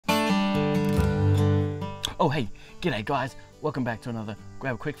Oh hey, g'day guys, welcome back to another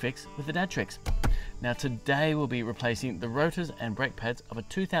Grab a Quick Fix with the Dad Tricks. Now today we'll be replacing the rotors and brake pads of a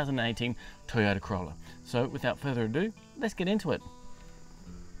 2018 Toyota Corolla. So without further ado, let's get into it.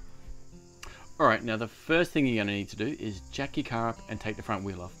 Alright, now the first thing you're going to need to do is jack your car up and take the front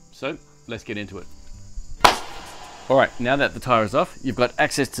wheel off. So let's get into it. Alright, now that the tyre is off, you've got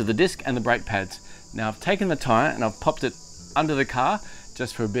access to the disc and the brake pads. Now I've taken the tyre and I've popped it under the car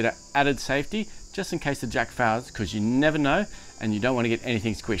just for a bit of added safety, just in case the jack fails, because you never know and you don't want to get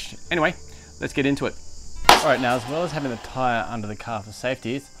anything squished. Anyway, let's get into it. Alright, now as well as having the tyre under the car for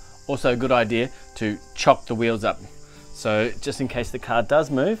safety, it's also a good idea to chock the wheels up. So just in case the car does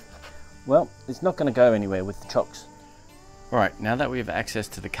move, well, it's not going to go anywhere with the chocks. Alright, now that we have access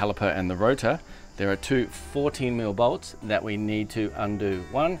to the caliper and the rotor, there are two 14mm bolts that we need to undo.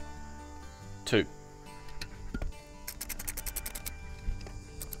 1, 2.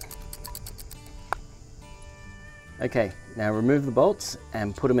 Okay, now remove the bolts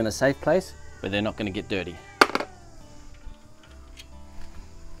and put them in a safe place where they're not going to get dirty.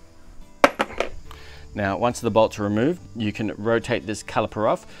 Now once the bolts are removed, you can rotate this caliper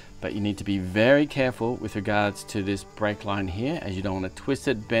off, but you need to be very careful with regards to this brake line here, as you don't want to twist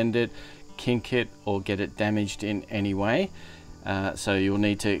it, bend it, kink it, or get it damaged in any way. So you'll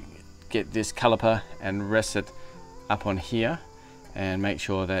need to get this caliper and rest it up on here and make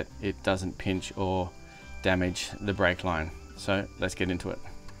sure that it doesn't pinch or damage the brake line. So let's get into it.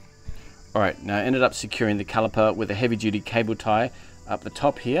 Alright, now I ended up securing the caliper with a heavy duty cable tie up the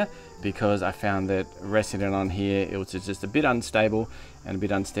top here, because I found that resting it on here, it was just a bit unstable and a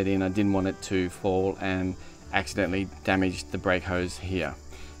bit unsteady, and I didn't want it to fall and accidentally damage the brake hose here.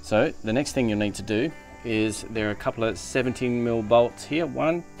 So the next thing you'll need to do is, there are a couple of 17mm bolts here,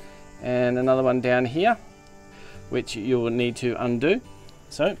 one and another one down here, which you will need to undo.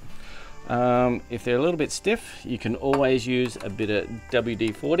 So if they're a little bit stiff, you can always use a bit of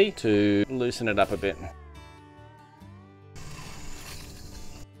WD-40 to loosen it up a bit.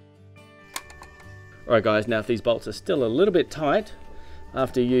 Alright guys, now if these bolts are still a little bit tight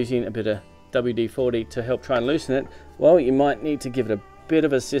after using a bit of WD-40 to help try and loosen it, well, you might need to give it a bit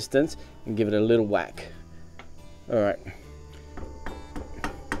of assistance and give it a little whack. Alright,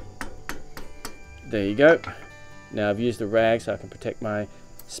 there you go. Now I've used a rag so I can protect my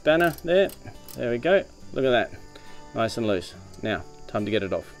spanner there. There we go. Look at that. Nice and loose. Now, time to get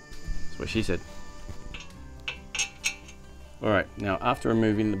it off. That's what she said. Alright, now after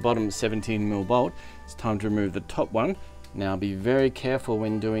removing the bottom 17mm bolt, it's time to remove the top one. Now be very careful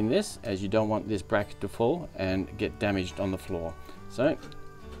when doing this, as you don't want this bracket to fall and get damaged on the floor. So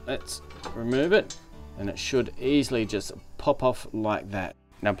let's remove it, and it should easily just pop off like that.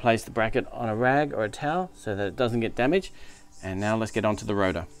 Now place the bracket on a rag or a towel so that it doesn't get damaged. And now let's get onto the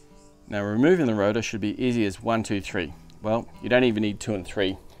rotor. Now removing the rotor should be easy as 1, 2, 3. Well, you don't even need 2 and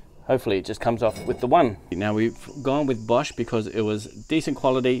 3. Hopefully it just comes off with the 1. Now we've gone with Bosch because it was decent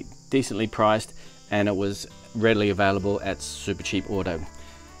quality, decently priced, and it was readily available at Super Cheap Auto.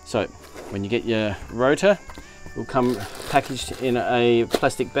 So when you get your rotor, it will come packaged in a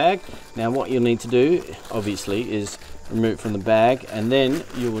plastic bag. Now what you'll need to do, obviously, is remove it from the bag, and then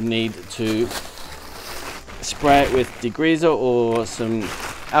you will need to spray it with degreaser or some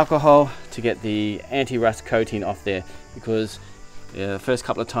alcohol to get the anti-rust coating off there, because the first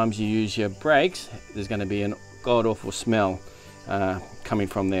couple of times you use your brakes, there's going to be a god-awful smell coming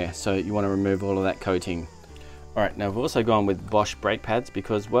from there, so you want to remove all of that coating. Alright, now we've also gone with Bosch brake pads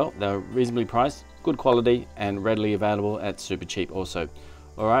because, well, they're reasonably priced, good quality, and readily available at Super Cheap also.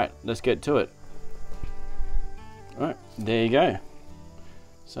 Alright, let's get to it. Alright, there you go.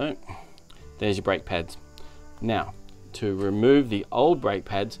 So there's your brake pads. Now, to remove the old brake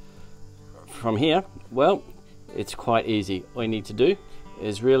pads from here, well, it's quite easy. All you need to do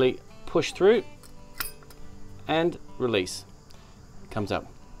is really push through and release. It comes up.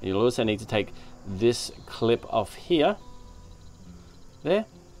 You'll also need to take this clip off here, there,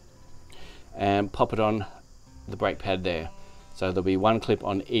 and pop it on the brake pad there. So there'll be one clip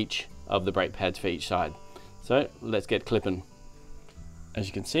on each of the brake pads for each side. So let's get clipping. As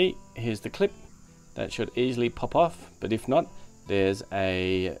you can see, here's the clip. That should easily pop off, but if not, there's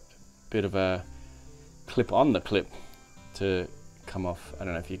a bit of a clip on the clip to come off. I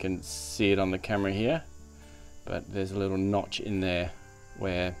don't know if you can see it on the camera here, but there's a little notch in there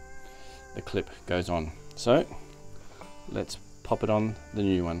where the clip goes on. So let's pop it on the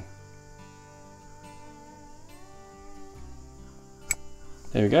new one.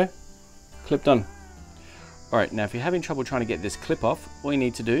 There we go, clipped on. Alright, now if you're having trouble trying to get this clip off, all you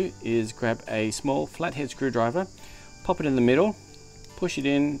need to do is grab a small flathead screwdriver, pop it in the middle, push it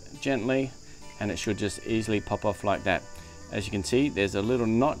in gently, and it should just easily pop off like that. As you can see, there's a little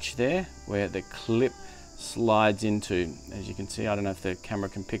notch there where the clip slides into. As you can see, I don't know if the camera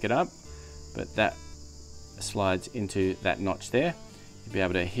can pick it up, but that slides into that notch there. You'll be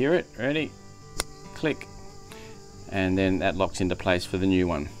able to hear it. Ready? Click. And then that locks into place for the new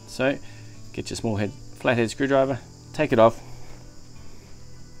one. So get your small head, flathead screwdriver, take it off,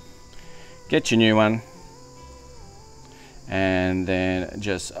 get your new one, and then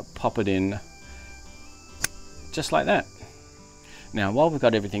just pop it in just like that. Now, while we've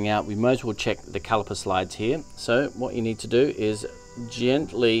got everything out, we might as well check the caliper slides here. So what you need to do is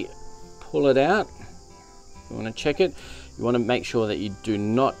gently pull it out. You want to check it. You want to make sure that you do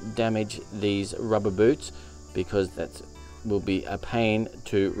not damage these rubber boots, because that will be a pain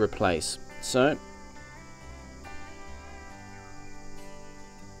to replace. So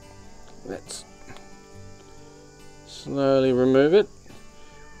let's slowly remove it.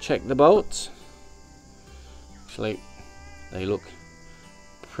 Check the bolts. Actually, they look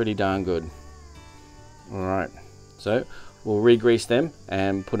pretty darn good. Alright, so we'll re-grease them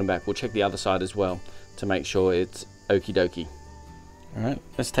and put them back. We'll check the other side as well to make sure it's okie dokie. Alright,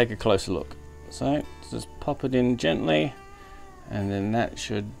 let's take a closer look. So just pop it in gently, and then that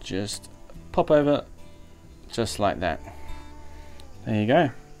should just pop over just like that. There you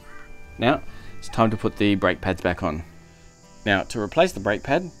go. Now it's time to put the brake pads back on. Now, to replace the brake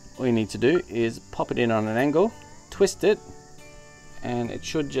pad, all you need to do is pop it in on an angle, twist it, and it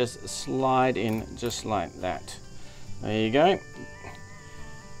should just slide in just like that. There you go.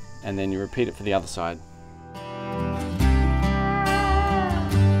 And then you repeat it for the other side.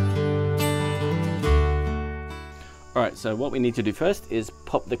 Alright, so what we need to do first is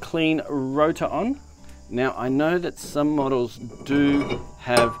pop the clean rotor on. Now, I know that some models do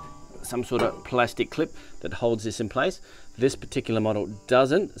have some sort of plastic clip that holds this in place. This particular model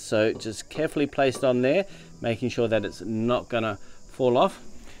doesn't, so just carefully place it on there, making sure that it's not gonna fall off.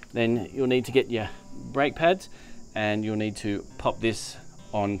 Then you'll need to get your brake pads, and you'll need to pop this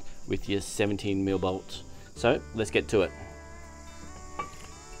on with your 17mm bolts. So let's get to it.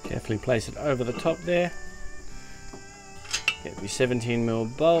 Carefully place it over the top there. Get your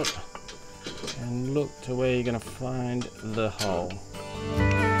 17mm bolt and look to where you're going to find the hole.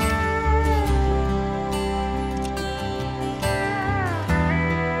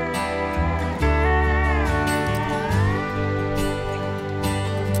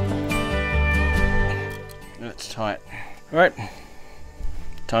 That's tight. Alright,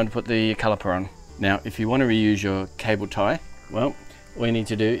 time to put the caliper on. Now, if you want to reuse your cable tie, well, all you need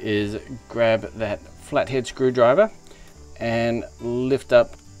to do is grab that flathead screwdriver and lift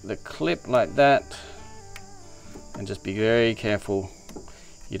up the clip like that, and just be very careful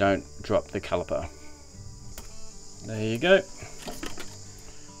you don't drop the caliper. There you go.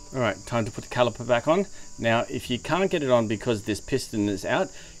 Alright, time to put the caliper back on. Now, if you can't get it on because this piston is out,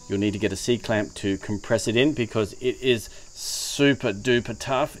 you'll need to get a C-clamp to compress it in, because it is super duper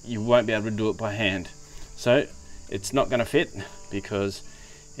tough. You won't be able to do it by hand. So it's not going to fit because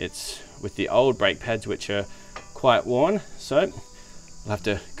it's with the old brake pads, which are quite worn. So I'll have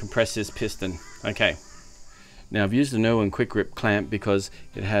to compress this piston. Okay. Now, I've used a Irwin quick grip clamp because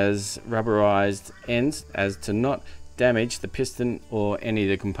it has rubberized ends as to not damage the piston or any of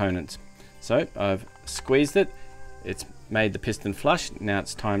the components. So I've squeezed it. It's made the piston flush. Now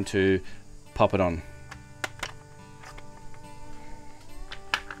it's time to pop it on.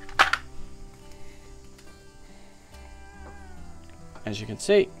 As you can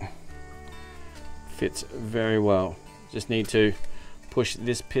see, fits very well. Just need to push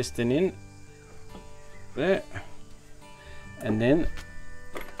this piston in there, and then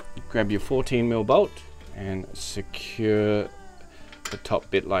grab your 14mm bolt and secure the top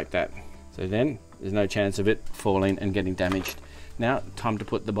bit like that. So then there's no chance of it falling and getting damaged. Now, time to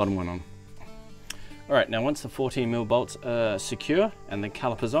put the bottom one on. Alright, now once the 14mm bolts are secure and the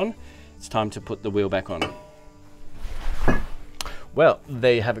caliper's on, it's time to put the wheel back on. Well,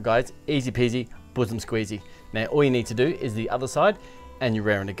 there you have it, guys. Easy peasy, bosom squeezy. Now, all you need to do is the other side and you're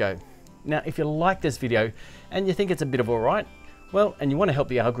raring to go. Now, if you like this video and you think it's a bit of alright, well, and you want to help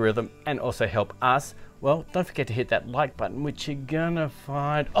the algorithm and also help us, well, don't forget to hit that like button, which you're gonna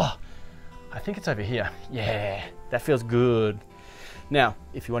find, oh, I think it's over here. Yeah, that feels good. Now,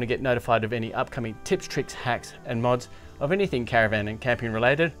 if you want to get notified of any upcoming tips, tricks, hacks, and mods of anything caravan and camping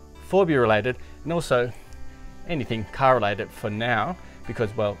related, 4B related, and also anything car related for now,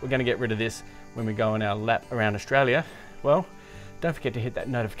 because, well, we're going to get rid of this when we go on our lap around Australia, well, don't forget to hit that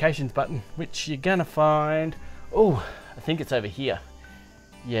notifications button, which you're going to find, oh, I think it's over here.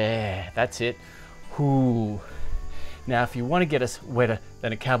 Yeah, that's it. Ooh. Now, if you want to get us wetter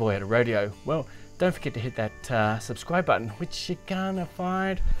than a cowboy at a rodeo, well, don't forget to hit that subscribe button, which you're gonna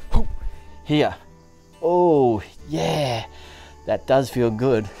find here. Oh, yeah, that does feel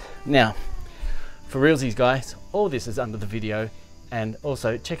good. Now, for realsies, guys, all this is under the video, and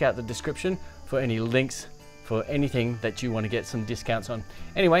also check out the description for any links for anything that you want to get some discounts on.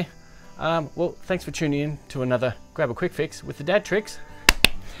 Anyway, well, thanks for tuning in to another Grab a Quick Fix with the Dad Tricks.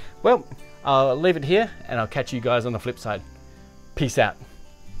 Well, I'll leave it here, and I'll catch you guys on the flip side. Peace out.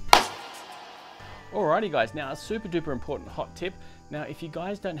 Alrighty guys, now a super duper important hot tip. Now if you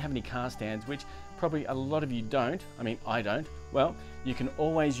guys don't have any car stands, which probably a lot of you don't, I mean I don't, well, you can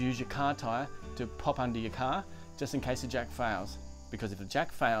always use your car tire to pop under your car just in case the jack fails. Because if the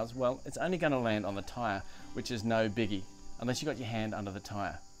jack fails, well, it's only going to land on the tire, which is no biggie, unless you got your hand under the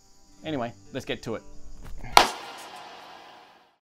tire. Anyway, let's get to it.